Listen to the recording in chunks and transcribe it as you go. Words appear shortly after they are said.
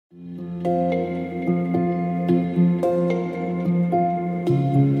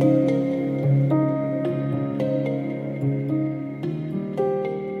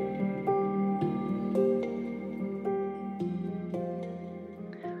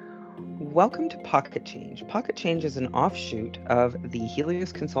Welcome to Pocket Change. Pocket Change is an offshoot of the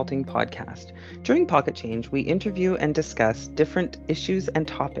Helios Consulting podcast. During Pocket Change, we interview and discuss different issues and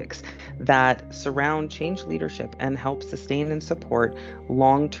topics that surround change leadership and help sustain and support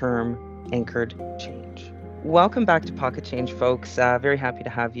long-term anchored change. Welcome back to Pocket Change, folks. Very happy to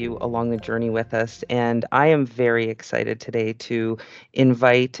have you along the journey with us. And I am very excited today to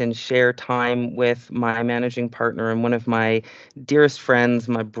invite and share time with my managing partner and one of my dearest friends,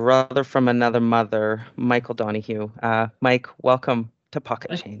 my brother from another mother, Michael Donahue. Mike, welcome to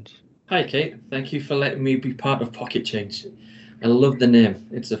Pocket Change. Hi, Kate. Thank you for letting me be part of Pocket Change. I love the name.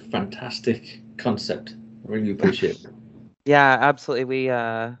 It's a fantastic concept. I really appreciate it. Yeah, absolutely.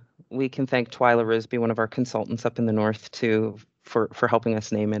 We can thank Twyla Risby, one of our consultants up in the north, too, for helping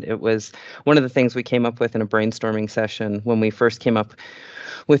us name it. It was one of the things we came up with in a brainstorming session when we first came up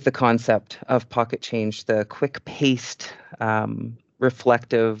with the concept of Pocket Change, the quick-paced,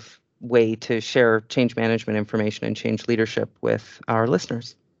 reflective way to share change management information and change leadership with our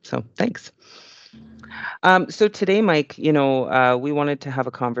listeners. So thanks. So today, Mike, we wanted to have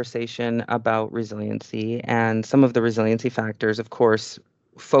a conversation about resiliency and some of the resiliency factors. Of course,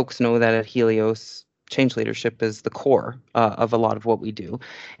 folks know that at Helios, change leadership is the core of a lot of what we do.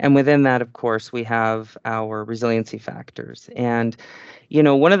 And within that, of course, we have our resiliency factors. And,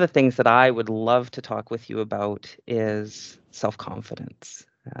 one of the things that I would love to talk with you about is self-confidence.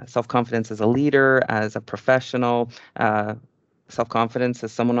 Self-confidence as a leader, as a professional, self-confidence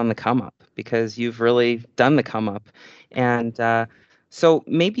as someone on the come up, because you've really done the come up. And so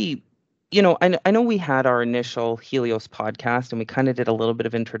maybe, I know we had our initial Helios podcast and we kind of did a little bit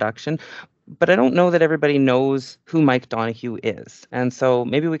of introduction, but I don't know that everybody knows who Mike Donahue is. And so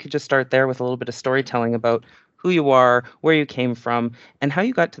maybe we could just start there with a little bit of storytelling about who you are, where you came from, and how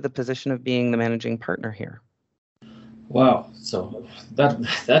you got to the position of being the managing partner here. Wow. So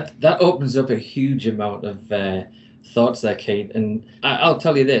that opens up a huge amount of thoughts there, Kate. And I'll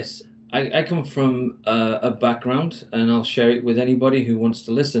tell you this. I come from a background, and I'll share it with anybody who wants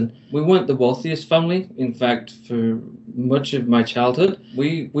to listen. We weren't the wealthiest family. In fact, for much of my childhood,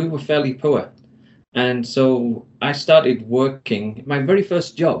 we were fairly poor. And so I started working. My very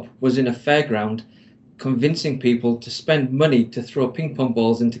first job was in a fairground, convincing people to spend money to throw ping pong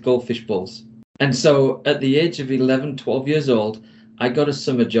balls into goldfish bowls. And so at the age of 11, 12 years old, I got a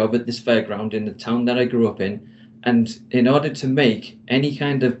summer job at this fairground in the town that I grew up in. And in order to make any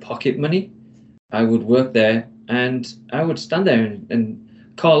kind of pocket money, I would work there and I would stand there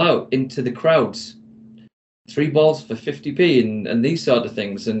and call out into the crowds, 3 balls for 50p and these sort of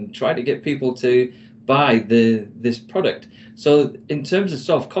things, and try to get people to buy this product. So in terms of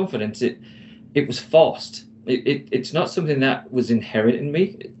self-confidence, it was forced. It's not something that was inherent in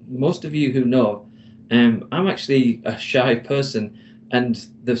me. Most of you who know, I'm actually a shy person, and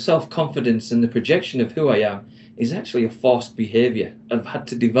the self-confidence and the projection of who I am is actually a forced behavior I've had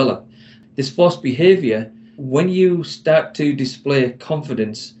to develop. This forced behavior, when you start to display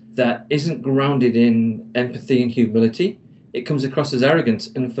confidence that isn't grounded in empathy and humility, it comes across as arrogance.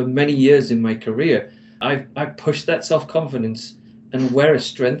 And for many years in my career, I pushed that self-confidence, and where a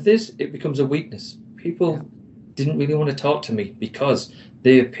strength is, it becomes a weakness. People didn't really want to talk to me because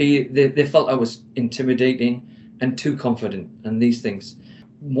they felt I was intimidating and too confident and these things.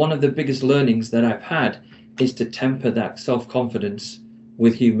 One of the biggest learnings that I've had is to temper that self-confidence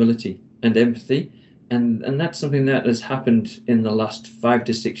with humility and empathy. And that's something that has happened in the last 5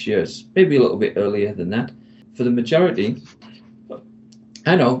 to 6 years, maybe a little bit earlier than that. For the majority,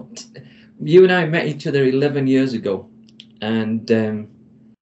 I know, you and I met each other 11 years ago. And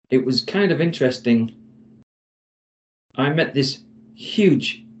it was kind of interesting. I met this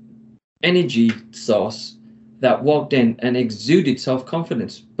huge energy source that walked in and exuded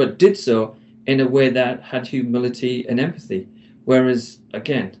self-confidence, but did so in a way that had humility and empathy. Whereas,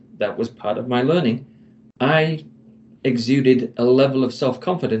 again, that was part of my learning. I exuded a level of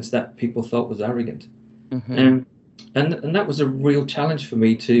self-confidence that people thought was arrogant. Mm-hmm. And that was a real challenge for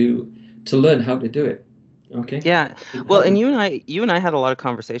me to learn how to do it. Okay. Yeah. Well, and you and I had a lot of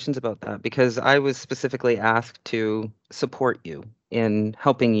conversations about that, because I was specifically asked to support you in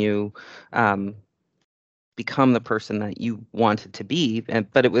helping you become the person that you wanted to be,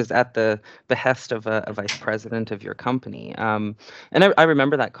 but it was at the behest of a vice president of your company. And I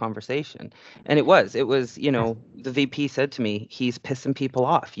remember that conversation, and it was, the VP said to me, he's pissing people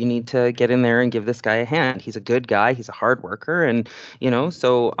off. You need to get in there and give this guy a hand. He's a good guy. He's a hard worker. And,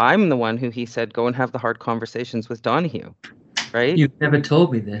 so I'm the one who he said, go and have the hard conversations with Donahue. Right? You've never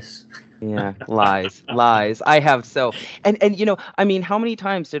told me this. Yeah, lies, lies. I have so, and I mean, how many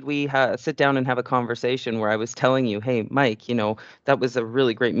times did we sit down and have a conversation where I was telling you, hey, Mike, that was a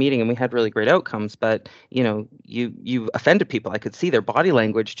really great meeting and we had really great outcomes, but you offended people. I could see their body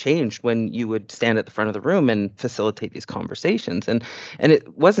language changed when you would stand at the front of the room and facilitate these conversations, and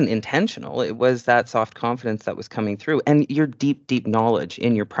it wasn't intentional. It was that soft confidence that was coming through, and your deep, deep knowledge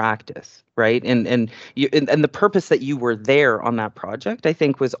in your practice, right? And the purpose that you were there on that project, I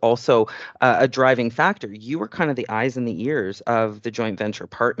think, was also a driving factor. You were kind of the eyes and the ears of the joint venture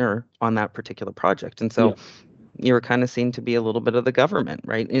partner on that particular project. And Yeah. so you were kind of seen to be a little bit of the government,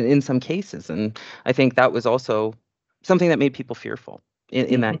 right? In some cases. And I think that was also something that made people fearful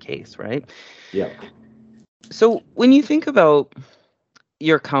in that case, right? Yeah. So when you think about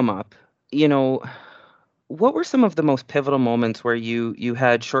your come up, you know, what were some of the most pivotal moments where you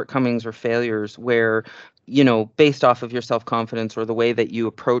had shortcomings or failures where, based off of your self-confidence or the way that you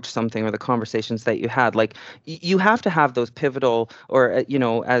approach something or the conversations that you had, like you have to have those pivotal or,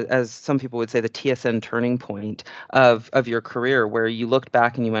 as some people would say, the TSN turning point of your career where you looked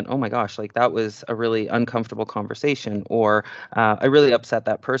back and you went, oh my gosh, like that was a really uncomfortable conversation, or I really upset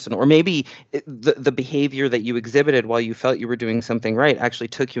that person, or maybe the behavior that you exhibited while you felt you were doing something right actually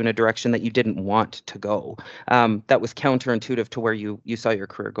took you in a direction that you didn't want to go, that was counterintuitive to where you saw your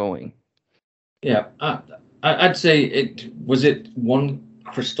career going. Yeah, I'd say it one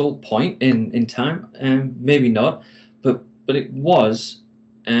crystal point in time, maybe not, but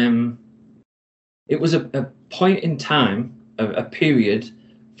um, it was a point in time, a period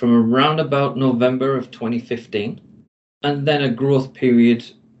from around about November of 2015, and then a growth period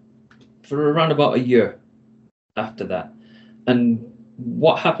for around about a year after that. And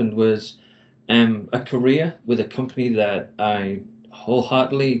what happened was a career with a company that I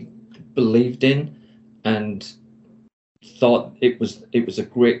wholeheartedly believed in and thought it was a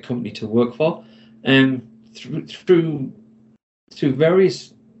great company to work for. Through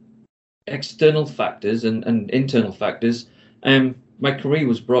various external factors and internal factors, my career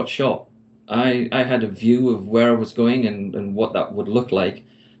was brought short. I had a view of where I was going and what that would look like.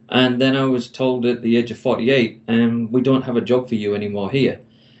 And then I was told at the age of 48, we don't have a job for you anymore here.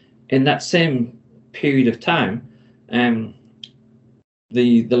 In that same period of time,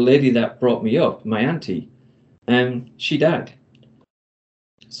 the lady that brought me up, my auntie, she died.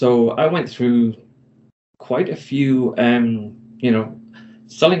 So I went through quite a few,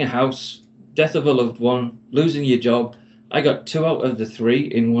 selling a house, death of a loved one, losing your job. I got 2 out of the 3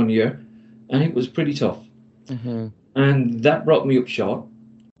 in 1 year, and it was pretty tough. Mm-hmm. And that brought me up short.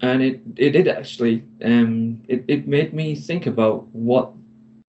 And it did actually, it made me think about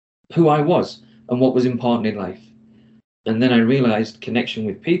who I was and what was important in life. And then I realized connection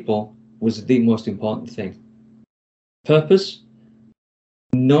with people was the most important thing. Purpose,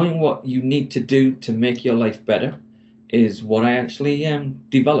 knowing what you need to do to make your life better, is what I actually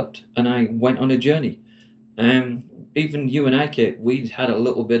developed. And I went on a journey. Even you and I, Kate, we had a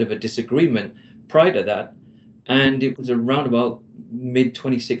little bit of a disagreement prior to that. And it was around about mid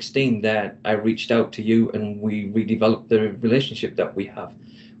 2016 that I reached out to you and we redeveloped the relationship that we have,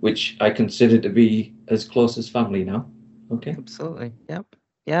 which I consider to be as close as family now. Okay. Absolutely. Yep.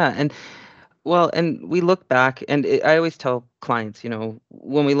 Yeah. And we look back, and I always tell clients,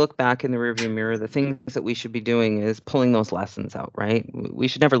 when we look back in the rearview mirror, the things that we should be doing is pulling those lessons out, right? We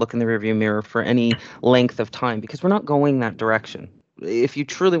should never look in the rearview mirror for any length of time because we're not going that direction. If you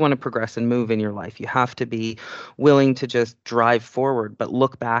truly want to progress and move in your life, you have to be willing to just drive forward, but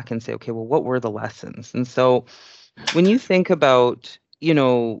look back and say, okay, well, what were the lessons? And so when you think about,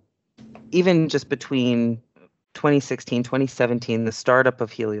 even just between 2016, 2017, the startup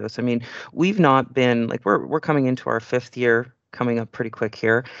of Helios. I mean, we've not been like we're coming into our 5th year, coming up pretty quick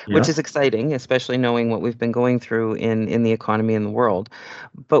here, which Yeah. is exciting, especially knowing what we've been going through in the economy and the world.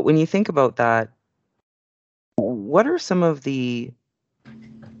 But when you think about that, what are some of the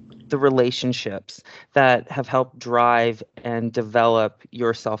relationships that have helped drive and develop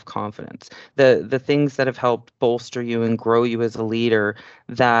your self-confidence, the things that have helped bolster you and grow you as a leader,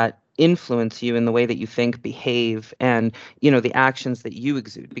 that influence you in the way that you think, behave, and the actions that you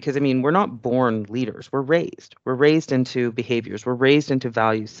exude? Because I mean, we're not born leaders, we're raised into behaviors, we're raised into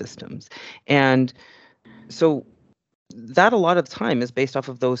value systems. And so that a lot of the time is based off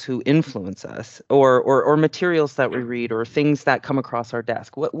of those who influence us, or materials that we read, or things that come across our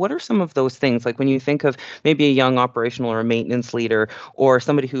desk. What are some of those things, like when you think of maybe a young operational or a maintenance leader or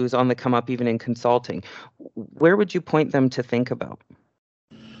somebody who's on the come up even in consulting, where would you point them to think about?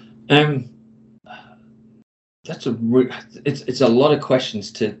 Um, it's a lot of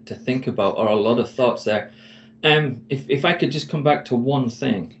questions to think about, or a lot of thoughts there. If I could just come back to one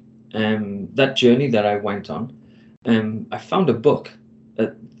thing, that journey that I went on, I found a book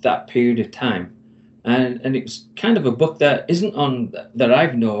at that period of time, and it was kind of a book that isn't on that I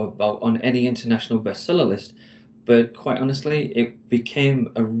know about on any international bestseller list, but quite honestly, it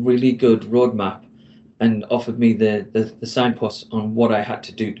became a really good roadmap and offered me the signposts on what I had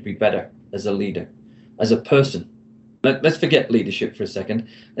to do to be better as a leader, as a person. Let's forget leadership for a second.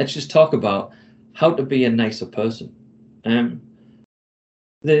 Let's just talk about how to be a nicer person.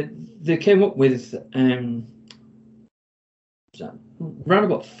 They came up with around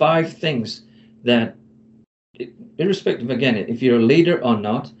about 5 things that, irrespective, again, if you're a leader or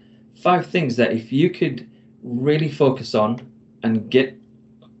not, 5 things that if you could really focus on and get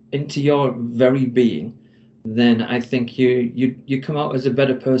into your very being, then I think you come out as a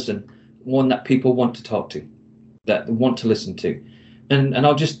better person, one that people want to talk to, that they want to listen to. And I'm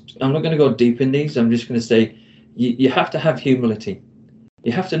not going to go deep in these. I'm just going to say you have to have humility.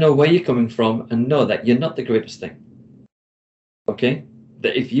 You have to know where you're coming from and know that you're not the greatest thing. Okay?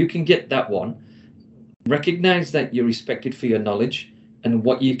 That if you can get that one, recognize that you're respected for your knowledge and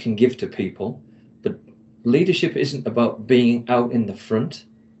what you can give to people. But leadership isn't about being out in the front.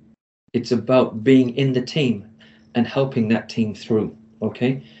 It's about being in the team and helping that team through.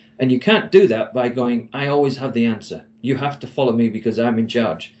 Okay? And you can't do that by going, I always have the answer. You have to follow me because I'm in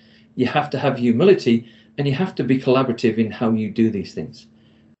charge. You have to have humility, and you have to be collaborative in how you do these things.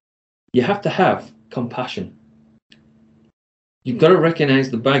 You have to have compassion. You've got to recognize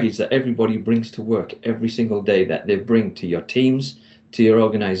the baggage that everybody brings to work every single day, that they bring to your teams, to your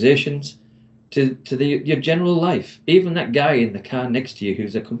organizations, to your general life. Even that guy in the car next to you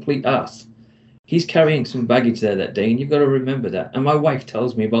who's a complete ass, he's carrying some baggage there that day, and you've got to remember that. And my wife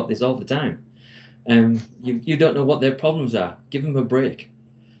tells me about this all the time. You don't know what their problems are. Give them a break.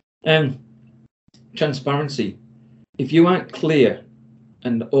 Transparency. If you aren't clear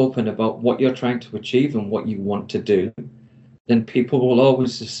and open about what you're trying to achieve and what you want to do, then people will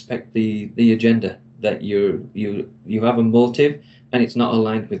always suspect the agenda, that you have a motive and it's not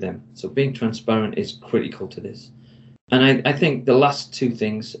aligned with them. So being transparent is critical to this. And I think the last 2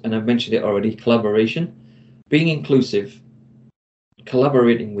 things, and I've mentioned it already, collaboration, being inclusive,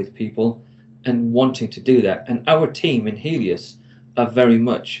 collaborating with people and wanting to do that. And our team in Helios are very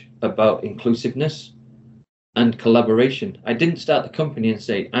much about inclusiveness and collaboration. I didn't start the company and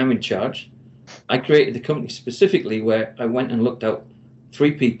say, I'm in charge. I created the company specifically where I went and looked out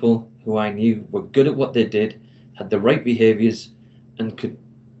 3 people who I knew were good at what they did, had the right behaviors, and could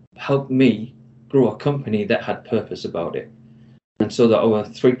help me grow a company that had purpose about it. And so that our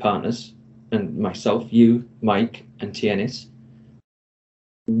 3 partners, and myself, you, Mike, and Tianis,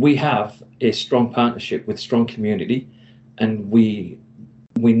 we have a strong partnership with strong community, and we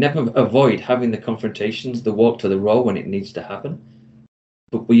never avoid having the confrontations, the walk to the raw when it needs to happen.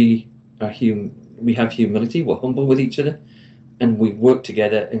 But we have humility, we're humble with each other, and we work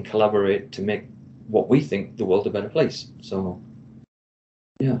together and collaborate to make what we think the world a better place. So,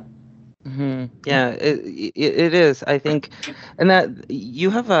 yeah. Mm-hmm. Yeah, it is. I think, and that you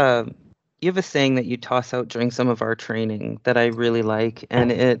have a saying that you toss out during some of our training that I really like,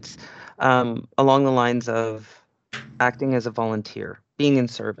 and it's along the lines of acting as a volunteer, being in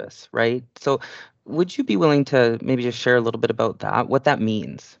service, right? So, would you be willing to maybe just share a little bit about that, what that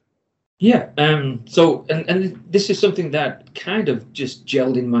means? Yeah. So, and this is something that kind of just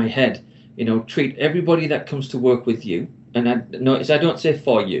gelled in my head. Treat everybody that comes to work with you, and I don't say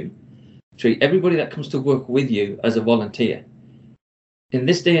for you. Treat everybody that comes to work with you as a volunteer. In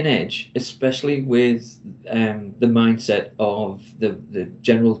this day and age, especially with the mindset of the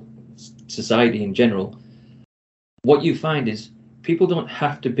general society in general, what you find is people don't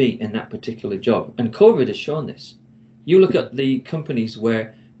have to be in that particular job. And COVID has shown this. You look at the companies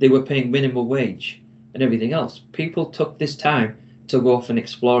where they were paying minimum wage and everything else. People took this time to go off and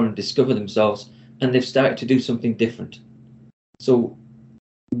explore and discover themselves, and they've started to do something different. So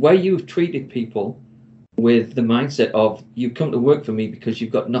where you've treated people with the mindset of, you come to work for me because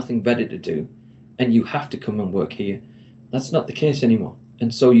you've got nothing better to do and you have to come and work here, that's not the case anymore.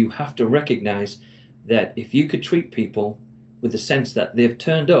 And so you have to recognize that if you could treat people with the sense that they've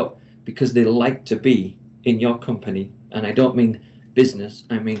turned up because they like to be in your company, and I don't mean business,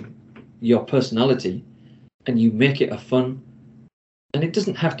 I mean your personality, and you make it a fun, and it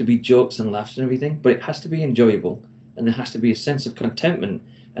doesn't have to be jokes and laughs and everything, but it has to be enjoyable, and there has to be a sense of contentment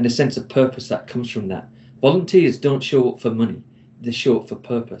and a sense of purpose that comes from that. Volunteers don't show up for money, they show up for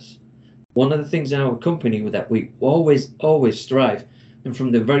purpose. One of the things in our company that we always strive, and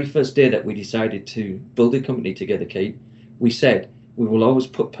from the very first day that we decided to build a company together, Kate, we said we will always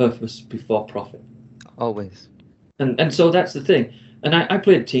put purpose before profit. Always. And so that's the thing. And I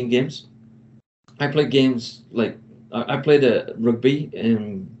played team games. I played games like I played a rugby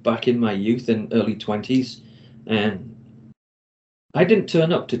back in my youth and early 20s, and I didn't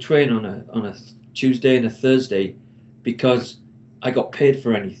turn up to train on a Tuesday and a Thursday because I got paid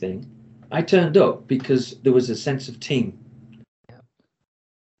for anything. I turned up because there was a sense of team.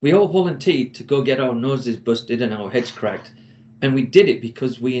 We all volunteered to go get our noses busted and our heads cracked, and we did it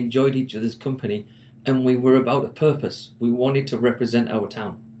because we enjoyed each other's company and we were about a purpose. We wanted to represent our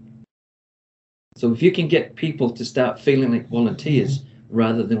town. So if you can get people to start feeling like volunteers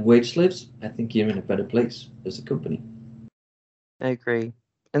rather than wage slaves, I think you're in a better place as a company. I agree.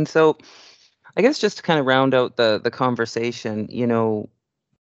 And so I guess just to kind of round out the conversation,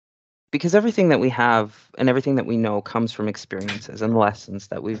 because everything that we have and everything that we know comes from experiences and lessons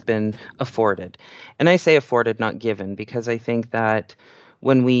that we've been afforded. And I say afforded, not given, because I think that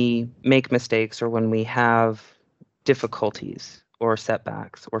when we make mistakes or when we have difficulties or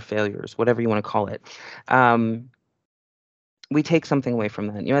setbacks or failures, whatever you want to call it, we take something away from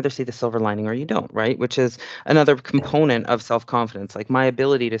that. You either see the silver lining or you don't, right? Which is another component of self-confidence. Like my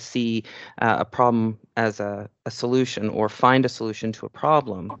ability to see a problem as a solution or find a solution to a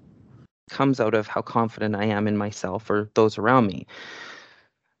problem comes out of how confident I am in myself or those around me.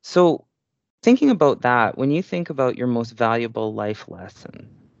 So thinking about that, when you think about your most valuable life lesson,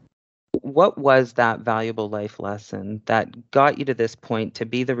 what was that valuable life lesson that got you to this point to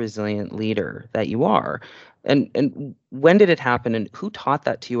be the resilient leader that you are? And when did it happen, and who taught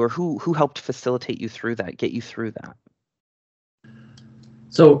that to you, or who helped facilitate you through that, get you through that?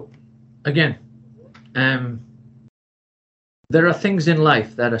 So again, there are things in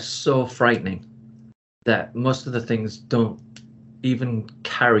life that are so frightening that most of the things don't even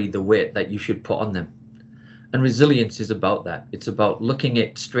carry the weight that you should put on them. And resilience is about that. It's about looking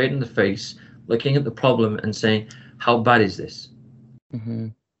it straight in the face, looking at the problem and saying, how bad is this? Mm-hmm.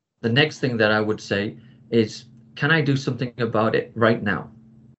 The next thing that I would say is, can I do something about it right now?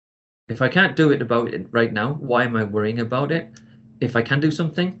 If I can't do it about it right now, why am I worrying about it? If I can do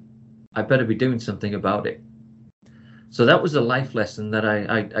something, I better be doing something about it. So that was a life lesson that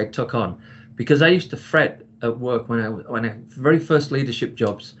I took on, because I used to fret at work when I very first leadership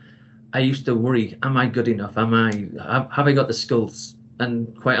jobs. I used to worry, am I good enough? Have I got the skills?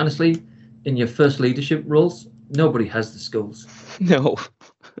 And quite honestly, in your first leadership roles, nobody has the skills. No.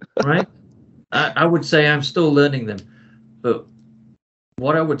 Right? I would say I'm still learning them. But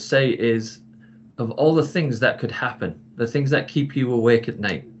what I would say is, of all the things that could happen, the things that keep you awake at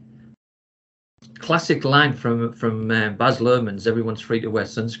night, classic line from Baz Luhrmann's Everyone's Free to Wear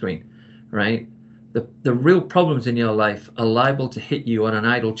Sunscreen, right? The real problems in your life are liable to hit you on an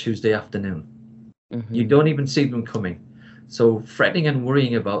idle Tuesday afternoon. Mm-hmm. You don't even see them coming. So fretting and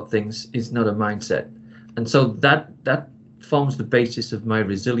worrying about things is not a mindset. And so that forms the basis of my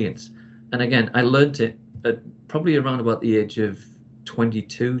resilience. And again, I learned it at probably around about the age of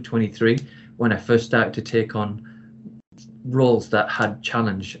 22, 23, when I first started to take on roles that had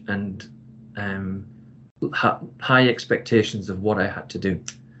challenge and high expectations of what I had to do.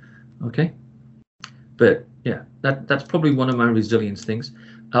 Okay. But yeah, that's probably one of my resilience things.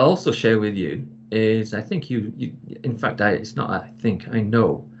 I'll also share with you is, I think you in fact, it's not, I think, I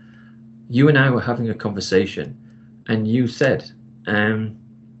know, you and I were having a conversation and you said,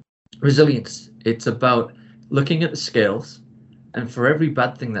 resilience, it's about looking at the scales and for every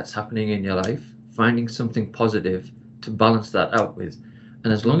bad thing that's happening in your life, finding something positive to balance that out with.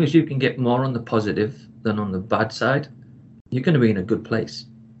 And as long as you can get more on the positive than on the bad side, you're going to be in a good place.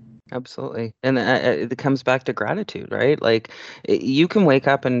 Absolutely. And it comes back to gratitude, right? Like you can wake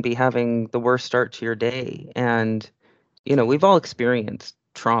up and be having the worst start to your day. And, we've all experienced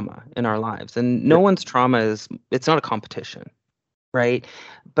trauma in our lives, and no one's trauma it's not a competition, right?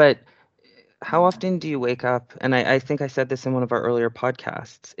 But how often do you wake up? And I think I said this in one of our earlier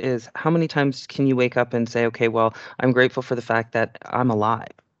podcasts, is how many times can you wake up and say, okay, well, I'm grateful for the fact that I'm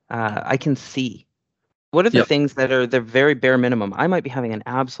alive. I can see. What are the things that are the very bare minimum? I might be having an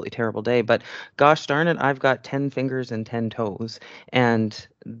absolutely terrible day, but gosh darn it, I've got 10 fingers and 10 toes. And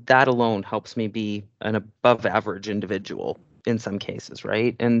that alone helps me be an above average individual in some cases,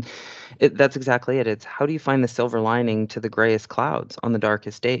 right? And that's exactly it. It's how do you find the silver lining to the grayest clouds on the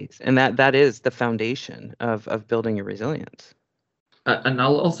darkest days? And that is the foundation of building your resilience. And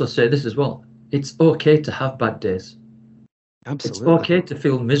I'll also say this as well. It's okay to have bad days. Absolutely. It's okay to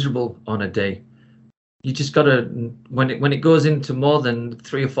feel miserable on a day. You just got to, when it goes into more than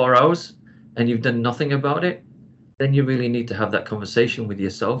 3 or 4 hours and you've done nothing about it, then you really need to have that conversation with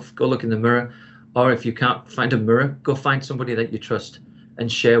yourself. Go look in the mirror, or if you can't find a mirror, go find somebody that you trust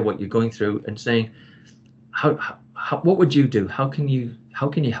and share what you're going through and saying, how what would you do? How can you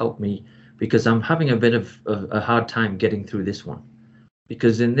help me? Because I'm having a bit of a hard time getting through this one.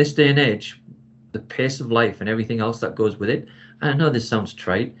 Because in this day and age, the pace of life and everything else that goes with it, I know this sounds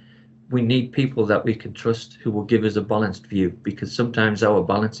trite, we need people that we can trust who will give us a balanced view, because sometimes our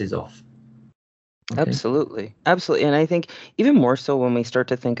balance is off. Okay. Absolutely. Absolutely. And I think even more so when we start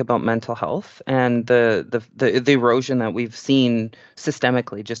to think about mental health and the erosion that we've seen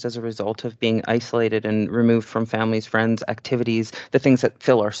systemically just as a result of being isolated and removed from families, friends, activities, the things that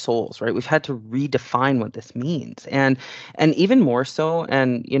fill our souls, right? We've had to redefine what this means. And even more so,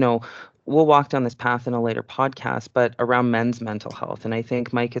 and we'll walk down this path in a later podcast, but around men's mental health. And I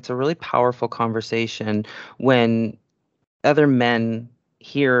think, Mike, it's a really powerful conversation when other men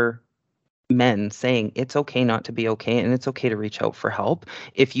hear men saying it's okay not to be okay, and it's okay to reach out for help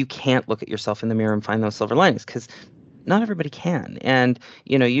if you can't look at yourself in the mirror and find those silver linings, because not everybody can. And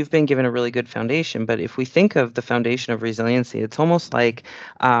you've been given a really good foundation, but if we think of the foundation of resiliency, it's almost like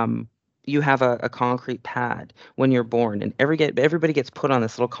you have a concrete pad when you're born, and everybody gets put on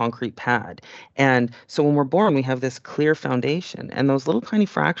this little concrete pad. And so when we're born, we have this clear foundation, and those little tiny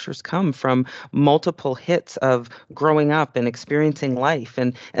fractures come from multiple hits of growing up and experiencing life,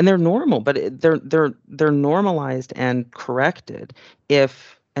 and they're normal, but they're normalized and corrected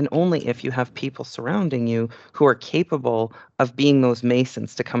if and only if you have people surrounding you who are capable of being those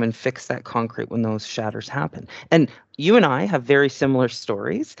masons to come and fix that concrete when those shatters happen. And you and I have very similar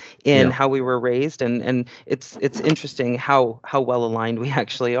stories in how we were raised, and it's interesting how well aligned we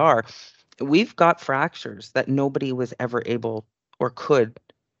actually are. We've got fractures that nobody was ever able or could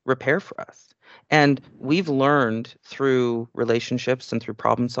repair for us. And we've learned through relationships and through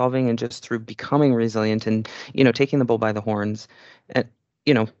problem solving and just through becoming resilient and, taking the bull by the horns, and,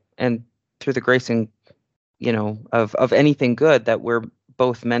 and through the gracing, of anything good, that we're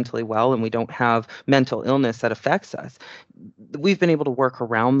both mentally well and we don't have mental illness that affects us. We've been able to work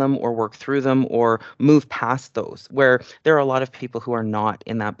around them or work through them or move past those, where there are a lot of people who are not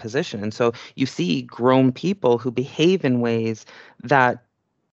in that position. And so you see grown people who behave in ways that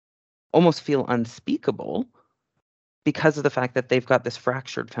almost feel unspeakable because of the fact that they've got this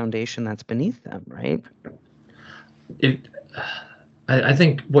fractured foundation that's beneath them, right? I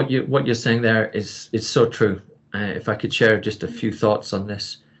think what you're saying there is so true. If I could share just a few thoughts on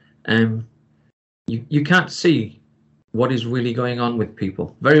this, you can't see what is really going on with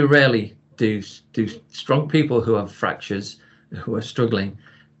people. Very rarely do strong people who have fractures, who are struggling,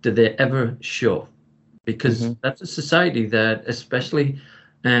 do they ever show, because that's a society that, especially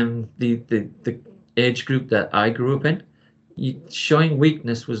the age group that I grew up in, showing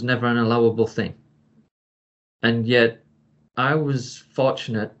weakness was never an allowable thing. And yet I was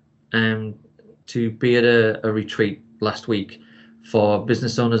fortunate to be at a retreat last week for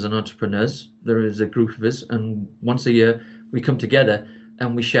business owners and entrepreneurs. There is a group of us, and once a year we come together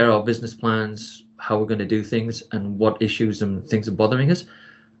and we share our business plans, how we're going to do things, and what issues and things are bothering us.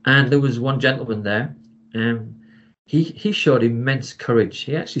 And there was one gentleman there, he showed immense courage.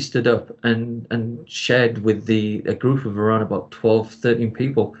 He actually stood up and shared with a group of around about 12, 13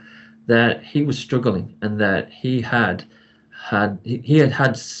 people that he was struggling and that he had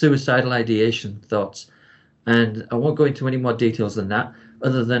suicidal ideation thoughts. And I won't go into any more details than that,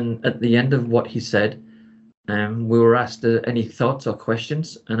 other than at the end of what he said, we were asked any thoughts or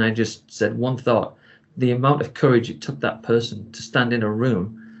questions, and I just said one thought. The amount of courage it took that person to stand in a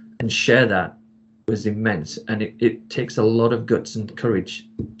room and share that was immense. And it takes a lot of guts and courage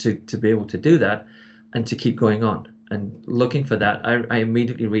to be able to do that and to keep going on. And looking for that, I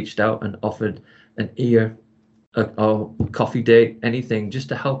immediately reached out and offered an ear, or coffee date, anything, just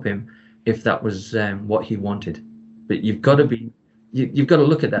to help him if that was what he wanted. But you've got to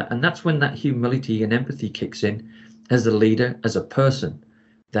look at that, and that's when that humility and empathy kicks in as a leader, as a person,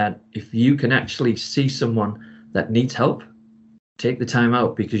 that if you can actually see someone that needs help, take the time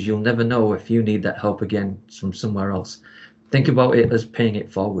out, because you'll never know if you need that help again from somewhere else. Think about it as paying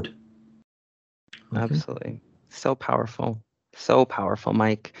it forward. Okay. Absolutely. So powerful. So powerful,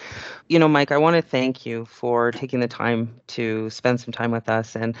 Mike. Mike, I want to thank you for taking the time to spend some time with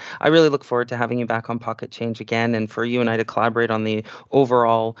us. And I really look forward to having you back on Pocket Change again, and for you and I to collaborate on the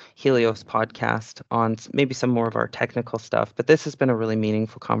overall Helios podcast on maybe some more of our technical stuff. But this has been a really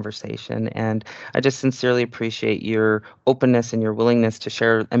meaningful conversation. And I just sincerely appreciate your openness and your willingness to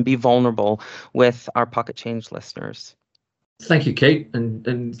share and be vulnerable with our Pocket Change listeners. Thank you, Kate.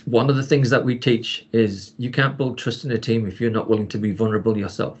 And one of the things that we teach is you can't build trust in a team if you're not willing to be vulnerable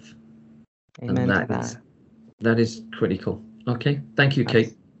yourself. Amen to that. That is critical. Okay. Thank you,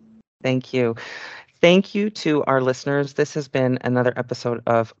 Kate. Thank you. Thank you to our listeners. This has been another episode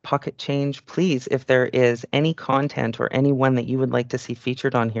of Pocket Change. Please, if there is any content or anyone that you would like to see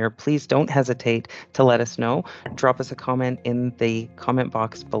featured on here, please don't hesitate to let us know. Drop us a comment in the comment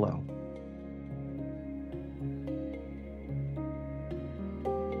box below.